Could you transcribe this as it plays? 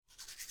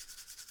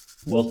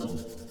Welcome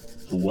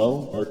to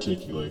Well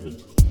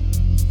Articulated.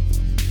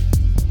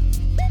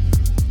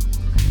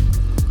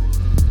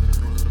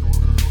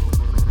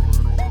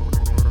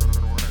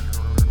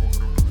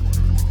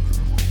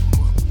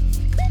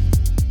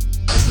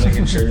 Just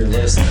making sure you're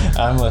listening.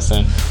 I'm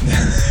listening.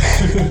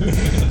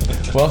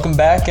 Welcome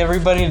back,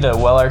 everybody, to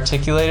Well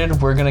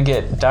Articulated. We're going to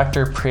get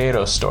Dr.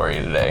 Prieto's story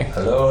today.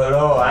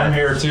 Hello. I'm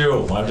here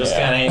too. I'm just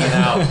kind of hanging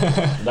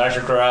out. Dr.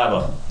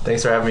 Caraba.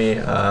 Thanks for having me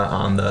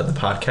on the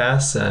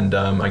podcast. And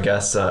I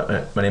guess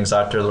my name is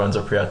Dr.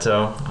 Lorenzo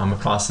Prieto. I'm a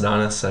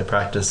prosthodontist. I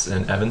practice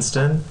in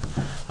Evanston.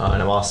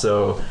 And I'm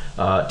also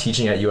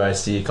teaching at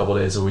UIC a couple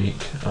days a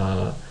week.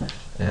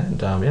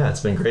 It's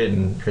been great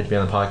to be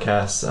on the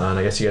podcast. And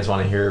I guess you guys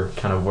want to hear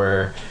kind of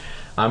where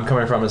I'm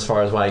coming from as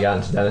far as why I got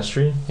into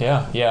dentistry.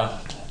 Yeah.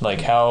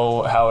 Like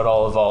how it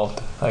all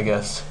evolved, I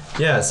guess.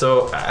 Yeah,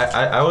 so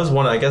I was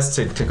one, I guess,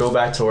 to go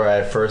back to where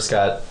I first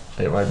got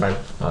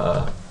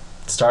my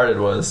started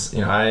was,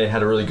 I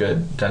had a really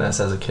good dentist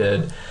as a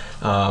kid.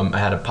 I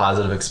had a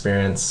positive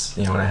experience,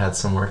 when I had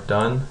some work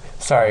done.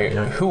 Sorry,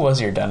 who was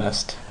your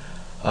dentist?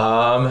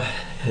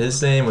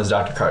 His name was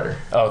Dr. Carter.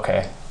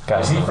 Okay,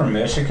 got Is he from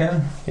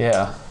Michigan?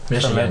 Yeah.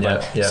 Michigan,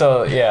 yeah.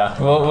 So,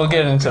 we'll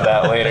get into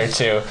that later,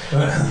 too.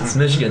 It's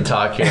Michigan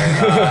talk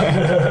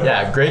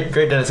here. Great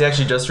dentist. He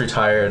actually just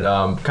retired.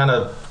 Kind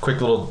of quick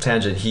little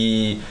tangent.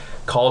 He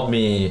called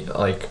me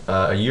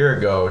a year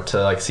ago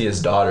to see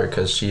his daughter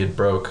because she had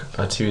broke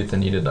a tooth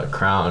and needed a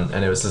crown,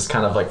 and it was this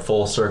kind of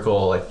full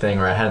circle thing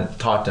where I hadn't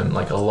talked to him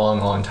a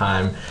long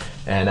time.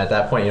 And at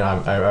that point,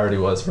 I already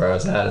was where I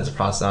was at as a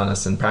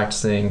prosthodontist and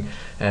practicing,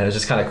 and it was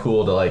just kind of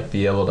cool to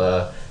be able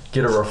to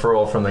get a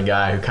referral from the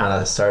guy who kind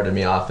of started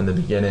me off in the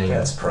beginning.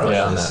 That's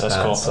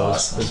cool. So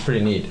it was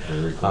pretty neat.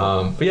 Very cool.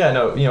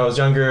 I was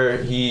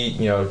younger. He,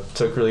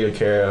 took really good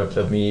care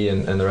of me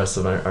and the rest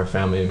of our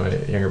family, my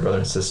younger brother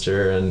and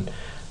sister. And,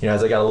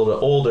 as I got a little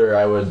bit older,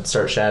 I would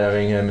start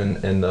shadowing him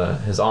in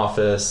his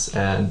office.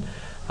 And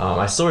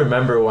I still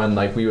remember when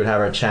we would have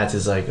our chats.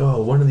 He's like,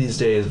 oh, one of these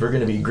days we're going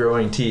to be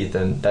growing teeth.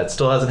 And that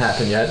still hasn't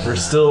happened yet. We're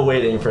still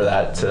waiting for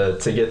that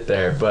to get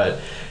there.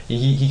 But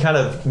he kind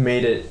of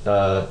made it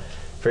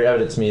very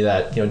evident to me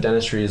that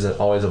dentistry is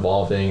always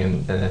evolving,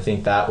 and I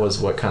think that was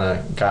what kind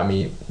of got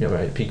me,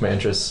 piqued my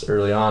interest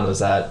early on, was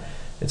that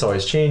it's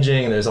always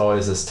changing and there's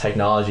always this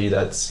technology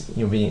that's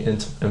being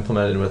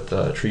implemented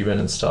with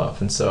treatment and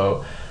stuff. And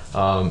so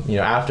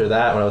after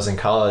that, when I was in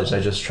college, I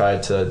just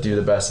tried to do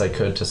the best I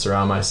could to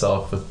surround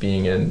myself with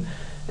being in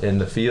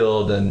the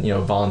field and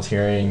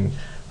volunteering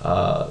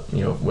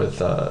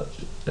with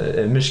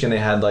in Michigan. They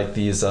had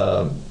these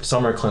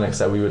summer clinics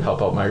that we would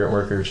help out migrant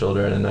worker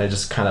children, and I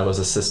just kind of was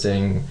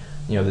assisting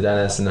the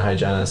dentist and the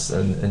hygienist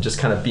and just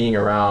kind of being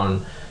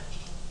around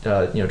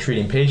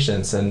treating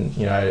patients, and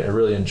I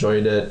really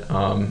enjoyed it.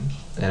 I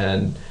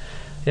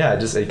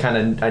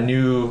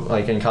knew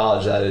in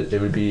college that it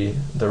would be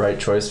the right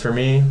choice for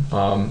me,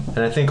 and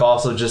I think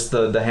also just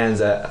the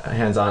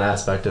hands-on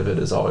aspect of it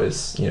is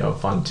always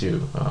fun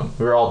too.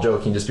 We were all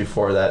joking just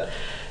before that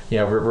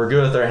we're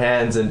good with our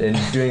hands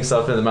and doing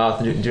stuff in the mouth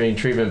and doing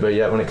treatment, but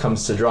yet when it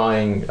comes to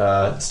drawing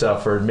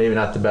stuff, we're maybe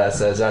not the best,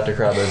 as Dr.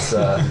 Caraba's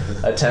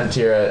attempt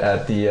here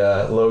at the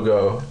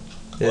logo.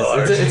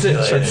 It's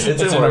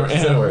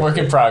a work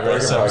in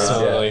progress,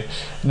 absolutely. Yeah.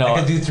 No, I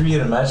could do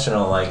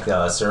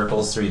three-dimensional,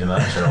 circles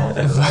three-dimensional.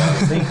 I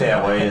think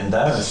that way in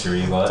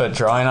dentistry, but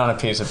drawing on a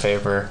piece of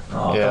paper.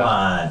 Oh, come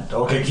on.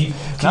 Okay, keep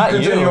not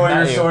continuing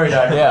your story,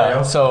 Dr.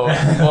 Yeah, so,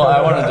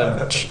 I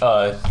wanted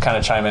to kind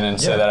of chime in and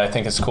say that I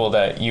think it's cool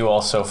that you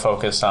also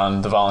focused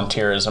on the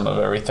volunteerism of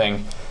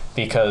everything,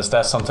 because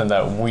that's something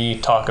that we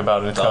talk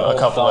about in a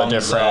couple of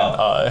different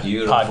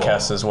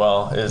podcasts as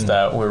well, is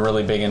that we're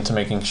really big into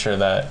making sure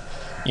that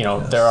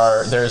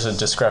there's a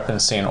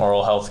discrepancy in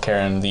oral health care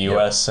in the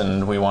U.S.,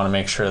 and we want to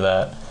make sure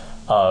that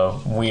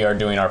we are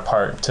doing our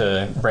part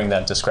to bring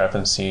that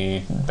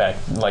discrepancy back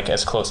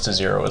as close to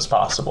zero as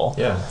possible.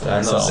 Yeah,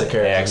 access to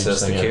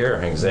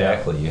care.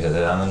 Exactly. You hit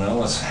it on the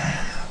nose.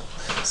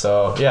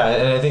 So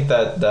and I think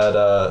that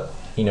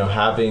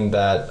having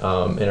that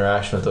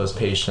interaction with those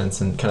patients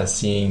and kind of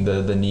seeing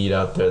the need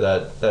out there,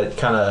 that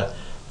kind of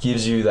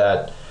gives you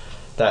that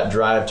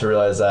drive to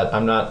realize that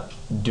I'm not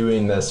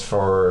doing this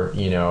for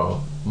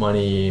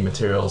money,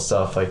 material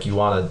stuff. You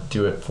want to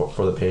do it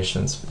for the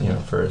patients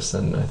first,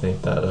 and I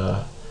think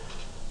that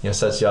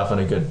sets you off on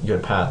a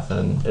good path,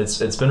 and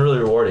it's been really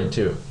rewarding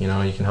too. You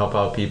can help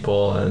out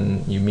people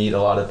and you meet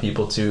a lot of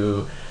people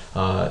too.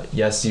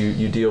 Yes,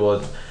 you deal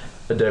with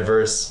a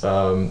diverse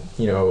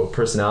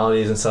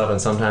personalities and stuff,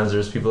 and sometimes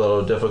there's people that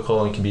are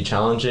difficult and can be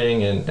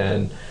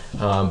challenging,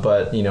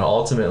 but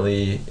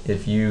ultimately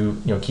if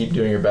you keep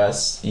doing your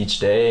best each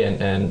day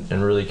and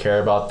really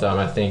care about them,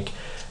 I think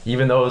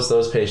even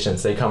those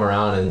patients, they come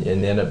around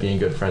and they end up being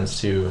good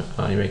friends too.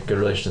 You make good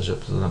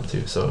relationships with them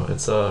too, so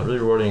it's a really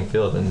rewarding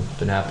field, and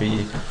been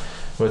happy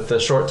with the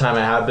short time I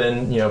have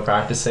been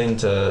practicing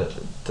to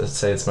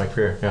say it's my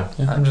career.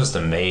 I'm just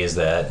amazed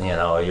that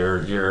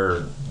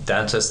your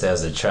dentist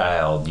as a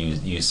child,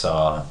 you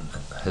saw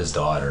his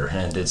daughter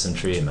and did some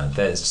treatment.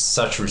 That's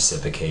such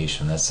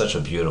reciprocation. That's such a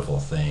beautiful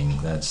thing.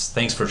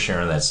 Thanks for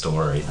sharing that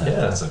story.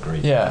 That's a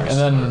great. Yeah, and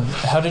then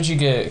how did you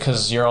get?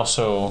 Because you're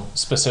also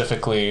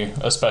specifically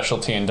a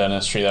specialty in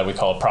dentistry that we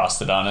call a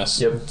prosthodontist.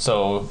 Yep.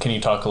 So can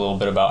you talk a little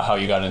bit about how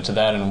you got into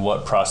that and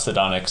what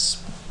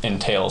prosthodontics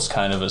entails,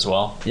 kind of as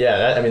well?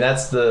 Yeah,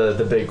 that's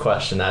the big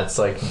question. That's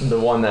like the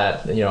one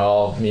that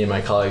all me and my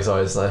colleagues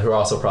always, who are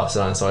also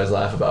prosthodontists, always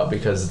laugh about,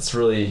 because it's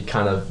really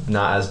kind of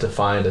not as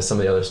defined as some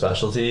of the other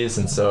specialties,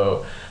 and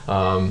so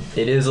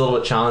it is a little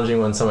bit challenging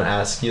when someone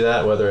asks you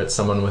that, whether it's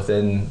someone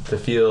within the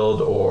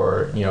field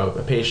or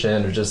a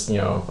patient or just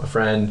a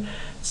friend.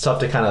 It's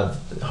tough to kind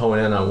of hone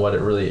in on what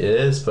it really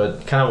is,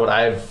 but kind of what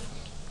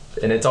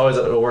and it's always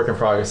a work in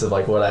progress of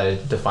like what I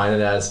define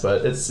it as,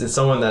 but it's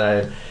someone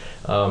that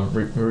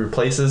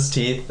replaces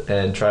teeth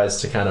and tries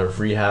to kind of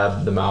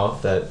rehab the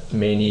mouth that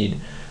may need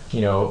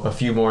a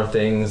few more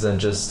things than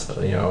just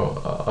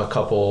a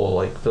couple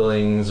like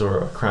fillings or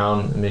a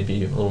crown,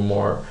 maybe a little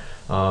more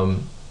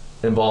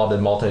involved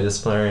in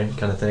multidisciplinary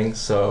kind of things.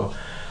 So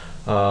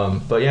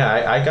but yeah,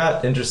 I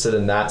got interested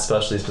in that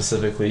specialty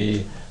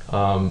specifically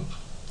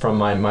from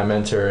my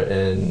mentor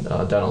in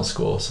dental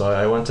school. So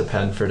I went to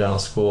Penn for dental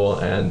school,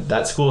 and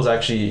that school is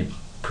actually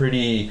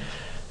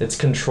it's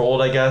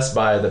controlled, I guess,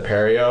 by the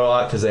perio a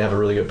lot, because they have a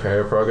really good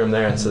perio program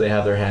there, and so they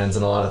have their hands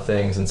in a lot of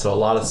things, and so a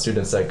lot of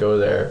students that go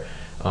there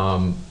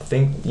kind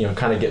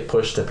of get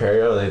pushed to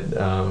perio,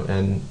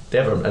 and they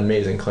have an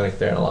amazing clinic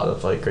there and a lot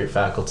of like great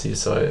faculty.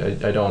 So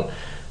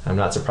I'm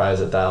not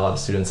surprised at that. A lot of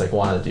students like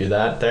want to do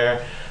that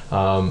there,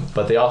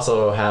 but they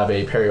also have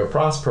a perio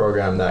pros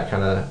program that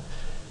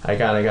I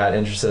kind of got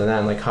interested in that,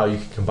 and like how you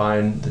can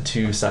combine the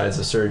two sides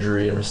of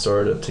surgery and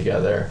restorative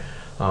together.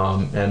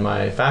 And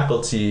my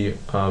faculty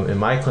in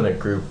my clinic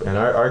group, and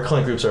our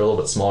clinic groups are a little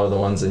bit smaller than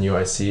the ones in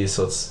UIC,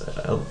 so it's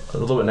a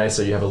little bit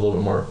nicer. You have a little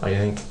bit more, I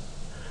think.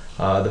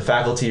 The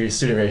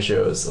faculty-student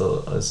ratio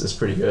is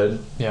pretty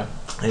good. Yeah.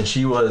 And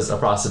she was a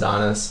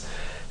prosthodontist,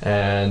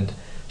 and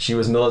she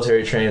was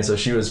military trained, so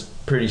she was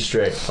pretty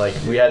strict. Like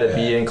we had to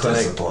be in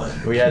clinic.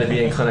 Discipline. We had to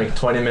be in clinic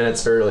 20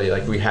 minutes early.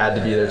 Like we had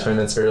to be there 20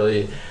 minutes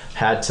early.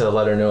 Had to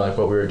let her know like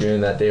what we were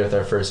doing that day with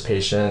our first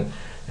patient,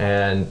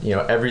 and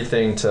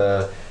everything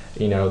to.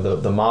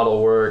 The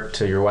model work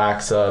to your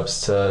wax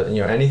ups to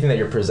anything that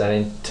you're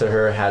presenting to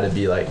her had to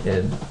be like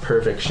in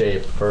perfect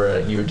shape,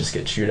 or you would just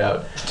get chewed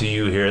out. Do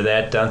you hear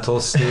that,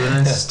 dental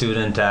students,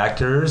 student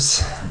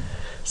doctors?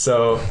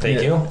 So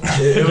Thank you.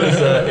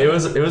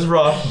 It was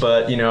rough,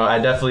 but I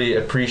definitely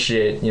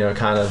appreciate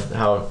kind of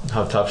how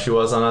tough she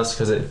was on us,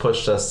 because it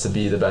pushed us to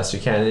be the best we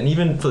can, and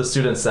even for the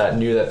students that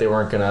knew that they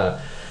weren't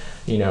gonna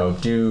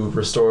do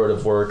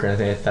restorative work or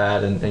anything like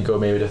that, and go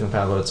maybe a different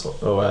path, whether it's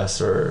OS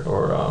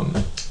or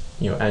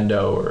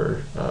endo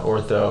or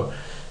ortho,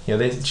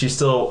 she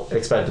still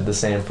expected the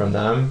same from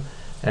them,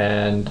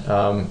 and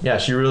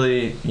she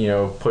really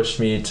pushed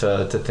me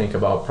to think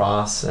about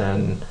pros,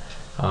 and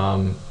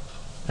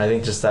I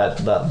think just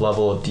that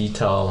level of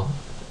detail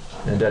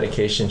and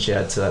dedication she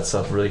had to that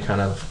stuff really kind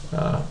of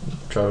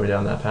drove me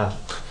down that path.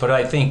 But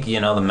I think, the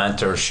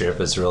mentorship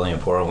is really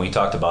important. We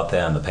talked about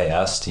that in the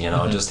past,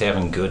 just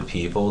having good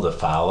people to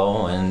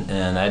follow and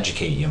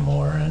educate you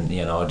more, and,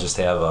 just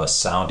have a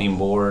sounding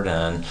board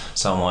and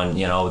someone,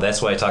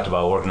 that's why I talked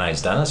about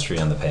organized dentistry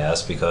in the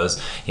past, because,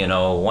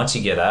 once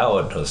you get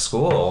out of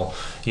school,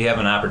 you have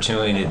an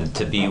opportunity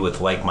to be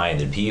with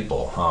like-minded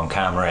people,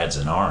 comrades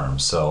in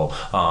arms. So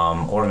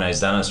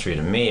organized dentistry,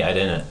 to me, I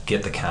didn't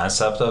get the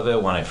concept of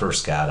it when I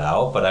first got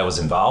out, but I was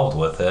involved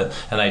with it,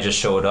 and I just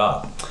showed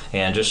up.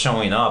 And just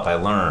showing up, I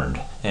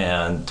learned.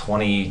 And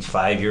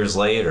 25 years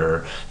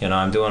later,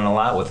 I'm doing a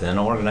lot within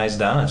organized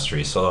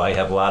dentistry. So I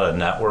have a lot of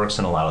networks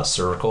and a lot of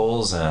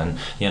circles, and,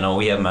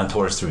 we have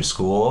mentors through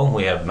school.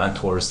 We have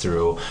mentors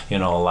through, a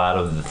lot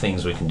of the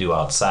things we can do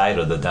outside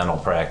of the dental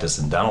practice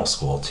and dental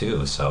school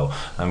too. So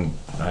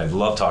I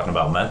love talking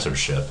about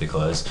mentorship,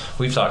 because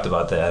we've talked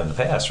about that in the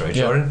past, right,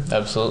 Jordan? Yeah,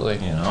 absolutely.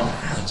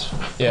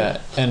 Yeah,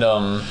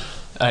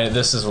 and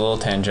this is a little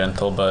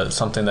tangential, but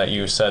something that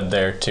you said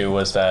there too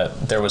was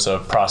that there was a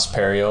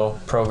Prosperio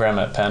program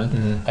at Penn.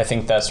 Mm-hmm. I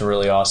think that's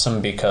really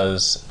awesome,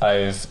 because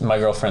my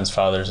girlfriend's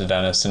father's a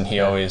dentist, and he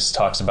always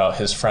talks about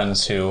his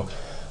friends who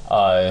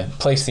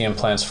place the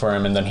implants for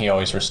him, and then he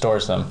always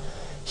restores them.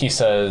 He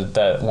said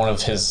that one of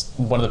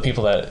the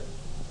people that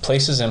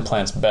places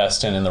implants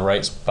best and in the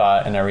right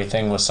spot and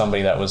everything was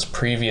somebody that was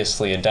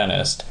previously a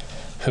dentist,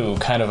 who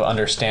kind of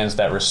understands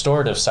that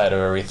restorative side of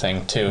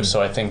everything too. Mm-hmm.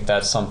 So I think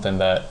that's something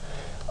that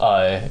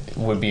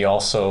would be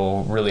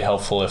also really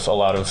helpful if a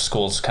lot of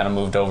schools kind of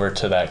moved over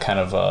to that kind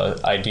of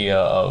idea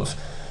of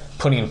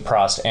putting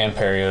prost and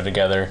perio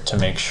together, to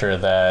make sure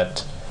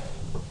that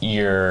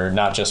you're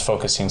not just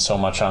focusing so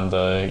much on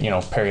the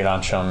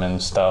periodontium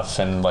and stuff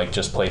and like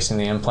just placing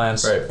the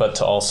implants, right, but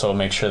to also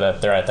make sure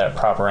that they're at that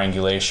proper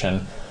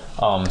angulation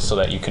so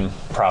that you can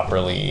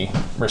properly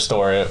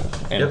restore it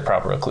in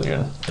proper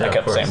occlusion. Yeah, I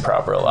kept saying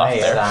proper a lot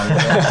there.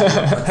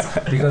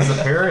 Because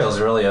the period is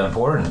really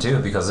important too,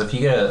 because if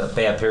you get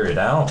bad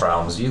periodontal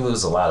problems, you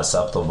lose a lot of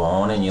septal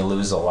bone and you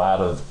lose a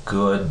lot of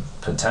good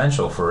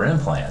potential for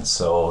implants.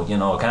 So, you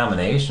know, a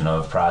combination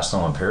of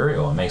proximal and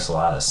period, it makes a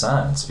lot of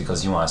sense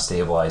because you want to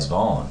stabilize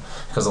bone.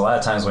 Because a lot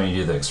of times when you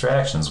do the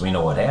extractions, we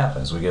know what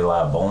happens. We get a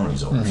lot of bone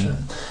resorption.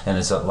 And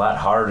it's a lot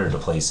harder to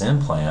place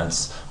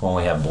implants when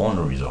we have bone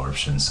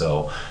resorption.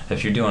 So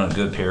if you're doing a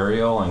good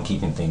perio and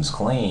keeping things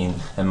clean,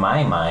 in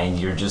my mind,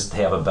 you just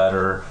have a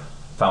better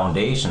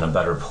foundation, a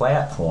better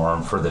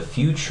platform for the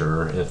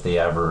future if they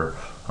ever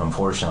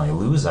unfortunately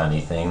lose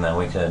anything, then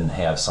we can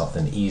have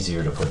something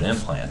easier to put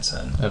implants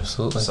in.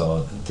 Absolutely.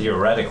 So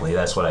theoretically,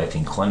 that's what I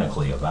think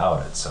clinically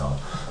about it. So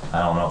I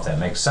don't know if that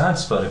makes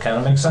sense, but it kind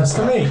of makes sense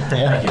to me.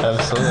 Yeah,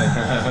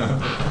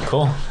 absolutely.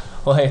 Cool.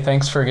 Well, hey,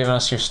 thanks for giving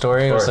us your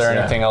story. Of course, Was there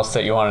anything else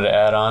that you wanted to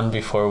add on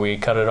before we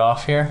cut it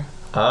off here?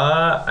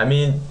 I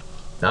mean,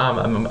 no,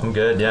 I'm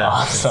good. Yeah,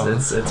 Awesome.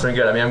 It's been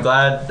good. I mean, I'm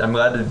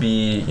glad to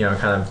be, you know,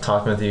 kind of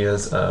talking with you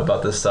guys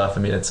about this stuff.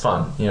 I mean, it's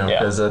fun, you know,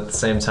 because at the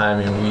same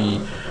time, I mean,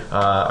 we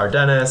are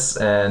dentists,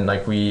 and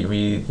like we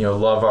you know,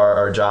 love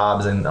our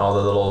jobs and all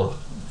the little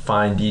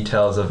fine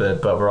details of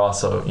it, but we're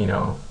also, you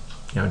know,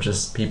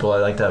 just people. I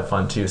like to have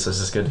fun too, so it's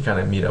just good to kind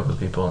of meet up with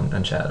people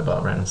and chat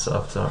about random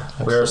stuff. So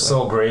we're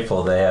so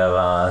grateful to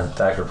have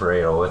Dr.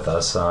 Pareto with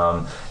us.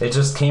 It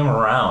just came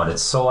around.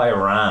 It's so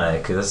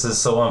ironic. This is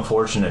so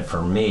unfortunate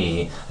for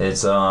me.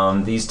 It's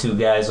these two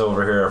guys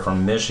over here are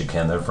from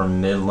Michigan. They're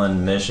from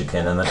Midland,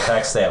 Michigan, and the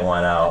text that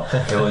went out,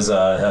 it was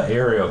a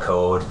area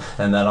code,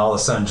 and then all of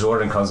a sudden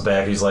Jordan comes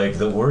back. He's like,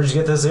 "Where'd you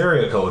get this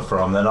area code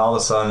from?" Then all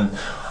of a sudden,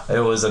 it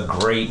was a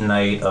great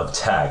night of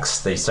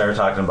text. They started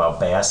talking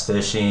about bass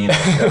fishing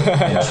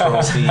and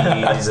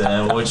trophies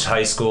and which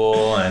high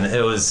school, and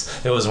it was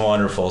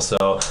wonderful.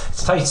 So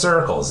it's tight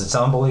circles. It's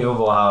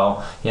unbelievable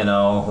how, you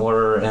know,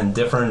 we're in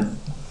different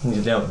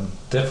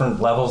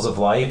levels of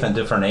life and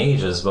different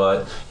ages,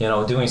 but you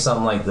know, doing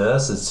something like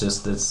this,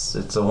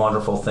 it's a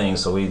wonderful thing.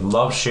 So we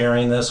love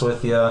sharing this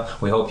with you.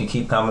 We hope you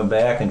keep coming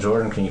back. And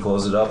Jordan, can you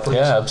close it up, please?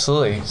 Yeah,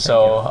 absolutely.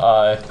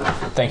 So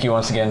thank you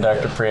once again,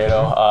 Dr.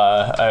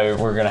 Pareto.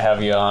 We're going to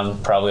have you on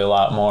probably a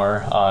lot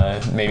more.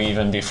 Maybe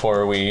even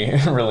before we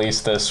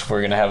release this,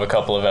 we're going to have a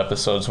couple of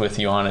episodes with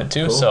you on it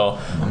too. Cool.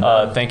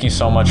 So thank you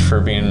so much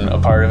for being a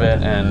part of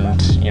it, and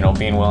you know,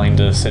 being willing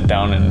to sit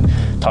down and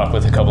talk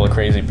with a couple of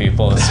crazy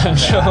people,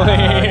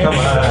 essentially. Come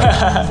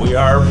on. We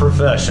are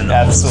professionals.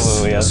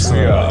 Absolutely. Yes, we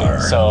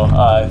are. So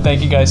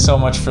thank you guys so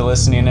much for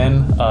listening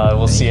in.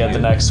 We'll see you at the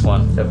next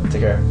one. Yep,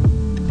 take care.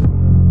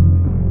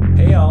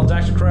 Hey y'all,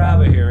 Dr.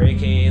 Caraba here,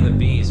 aka The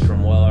Beast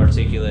from Well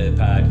Articulated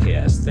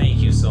Podcast. Thank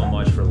you so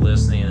much for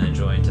listening and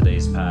enjoying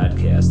today's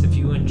podcast. If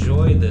you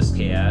enjoyed this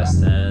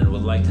cast and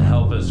would like to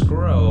help us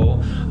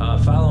grow,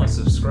 follow and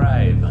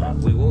subscribe.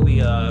 We will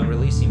be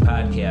releasing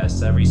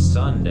podcasts every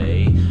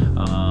Sunday,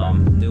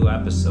 new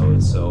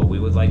episodes. So we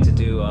would like to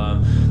do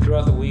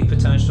throughout the week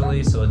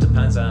potentially. So it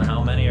depends on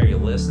how many are you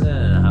listening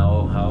and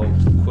how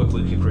quick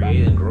we can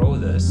create and grow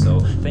this. So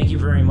thank you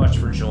very much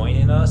for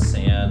joining us,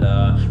 and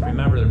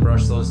remember to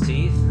brush those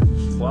teeth,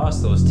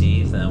 floss those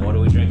teeth, and what do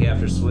we drink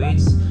after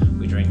sweets?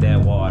 We drink that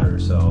water.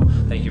 So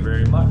thank you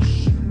very much.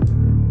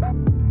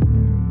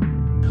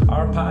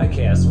 Our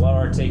podcast, Well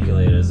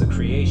Articulated, is a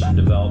creation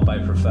developed by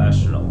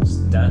professionals,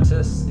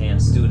 dentists,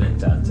 and student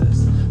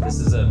dentists. This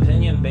is an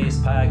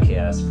opinion-based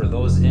podcast for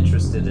those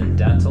interested in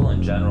dental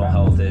and general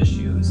health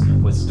issues,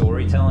 with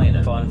storytelling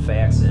and fun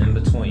facts in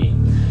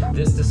between.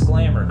 This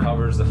disclaimer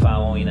covers the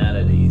following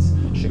entities: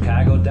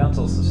 Chicago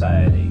Dental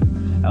Society,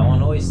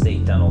 Illinois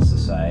State Dental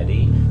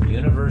Society,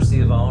 University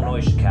of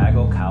Illinois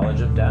Chicago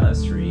College of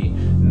Dentistry,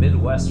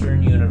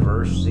 Midwestern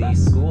University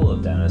School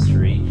of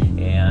Dentistry,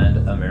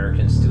 and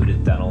American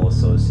Student Dental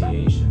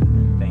Association.